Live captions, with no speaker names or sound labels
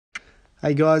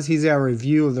Hey guys, here's our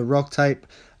review of the Rocktape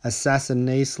Assassin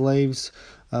knee sleeves.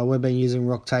 We've been using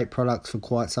Rocktape products for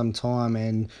quite some time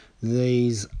and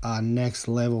these are next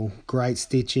level. Great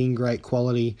stitching, great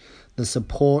quality. The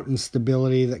support and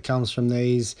stability that comes from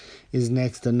these is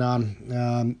next to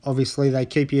none. Obviously they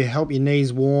help your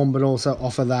knees warm, but also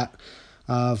offer that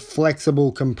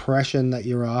flexible compression that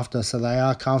you're after. So they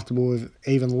are comfortable with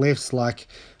even lifts like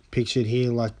pictured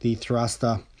here, like the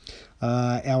thruster.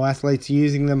 Our athletes are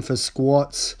using them for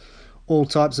squats, all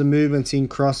types of movements in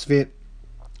CrossFit,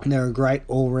 and they're a great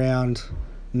all-round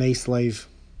knee sleeve.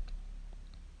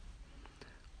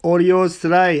 Order yours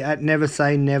today at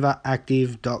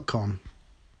neversayneveractive.com.